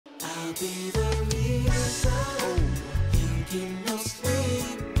I'll be the reason you get no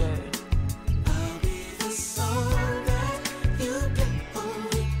sleep. I'll be the song that you get on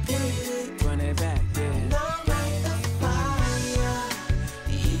repeat. Run it back, yeah. Not like the fire,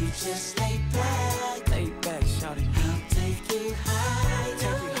 you just lay back. Lay back, shawty. I'll take you higher.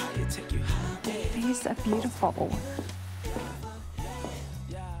 Take you higher, take you higher. These are beautiful.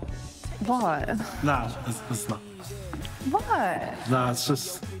 What? Nah, it's not. What? Nah, it's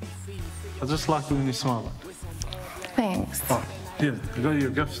just... I just like it when you smile. Thanks. Oh, here, I got you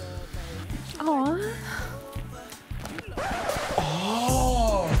a gift. Aw.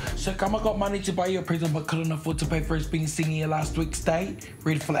 Oh, so Kama got money to buy you a present but couldn't afford to pay for his being senior last week's date?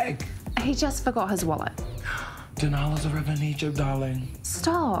 Red flag. He just forgot his wallet. Denala's a river in Egypt, darling.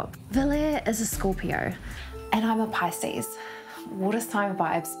 Stop. Villiers is a Scorpio and I'm a Pisces. Water sign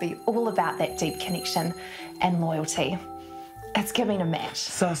vibes be all about that deep connection and loyalty. It's giving a match.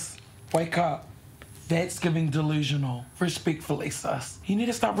 Sus, wake up. That's giving delusional. Respectfully, sus. You need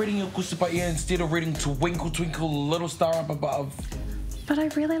to start reading your kusupaya instead of reading Twinkle Twinkle Little Star Up Above. But I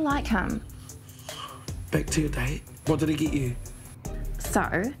really like him. Back to your date. What did he get you?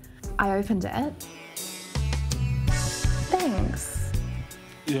 So, I opened it. Thanks.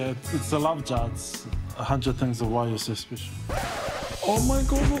 Yeah, it's a love jar. It's 100 things of why you're so special. Oh my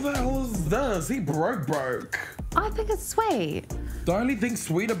god, what the hell is this? He broke. I think it's sweet. The only thing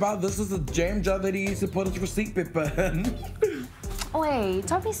sweet about this is the jam jar that he used to put his receipt paper in. Wait,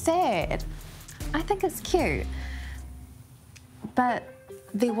 don't be sad. I think it's cute. But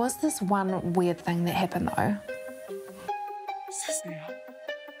there was this one weird thing that happened though.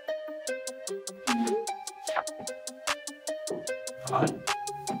 Hi.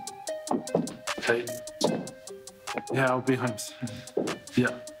 Hey. Yeah, I'll be home soon.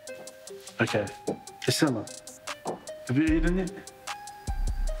 Yeah. Okay. Priscilla, have you eaten yet?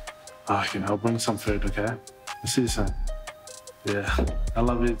 Oh, okay, I'll bring some food, okay? I'll see you soon. Yeah, I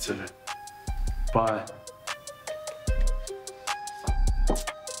love you too. Bye.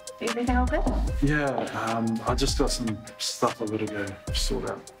 Everything all good? Yeah, I just got some stuff I gotta go sort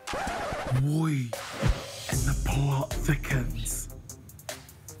out. Boy, and the plot thickens.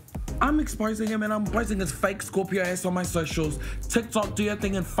 I'm exposing him and I'm posting his fake Scorpio ass on my socials. TikTok, do your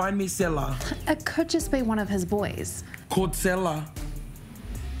thing and find me Sella. It could just be one of his boys. Called Sella.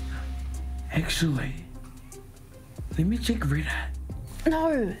 Actually, let me check Reddit.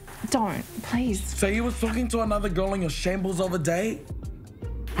 No, don't, please. So you was talking to another girl on your shambles of a day?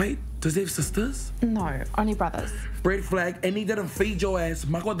 Wait, does he have sisters? No, only brothers. Red flag, and he didn't feed your ass.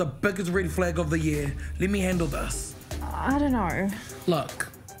 My god, the biggest red flag of the year. Let me handle this. I don't know. Look,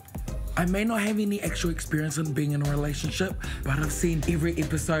 I may not have any actual experience in being in a relationship, but I've seen every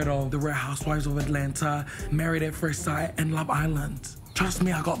episode of The Real Housewives of Atlanta, Married at First Sight, and Love Island. Trust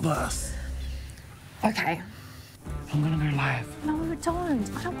me, I got this. Okay. I'm gonna go live. No, don't.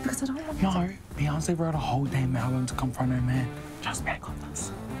 I don't, because I don't want No, Beyonce wrote a whole damn album to confront her man. Trust me, I got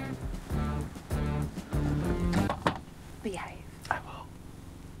this. to behave. I will.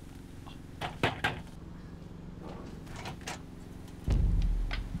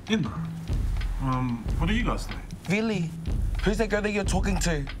 Inna, what are you guys doing? Really? Who's that girl that you're talking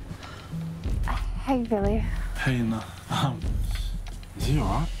to? Hey, Billy. Hey, Inna, is he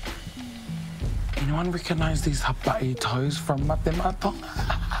alright? Anyone recognize these hapai toes from Matemato?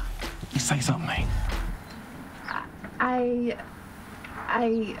 You say something.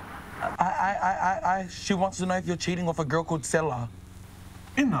 She wants to know if you're cheating with a girl called Sella.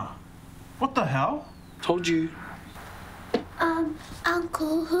 Inna, what the hell? Told you.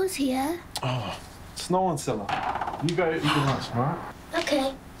 Uncle, who's here? Oh, it's no one, Sella. You go eat your lunch, alright?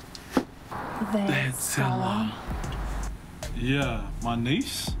 Okay. That's Sella. Yeah, my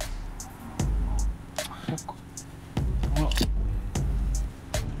niece? What?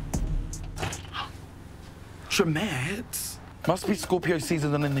 Dramats? Must be Scorpio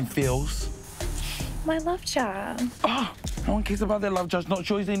season and then feels. My love charm. Oh, no one cares about their love judge, not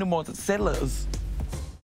yours anymore, it's Sella's.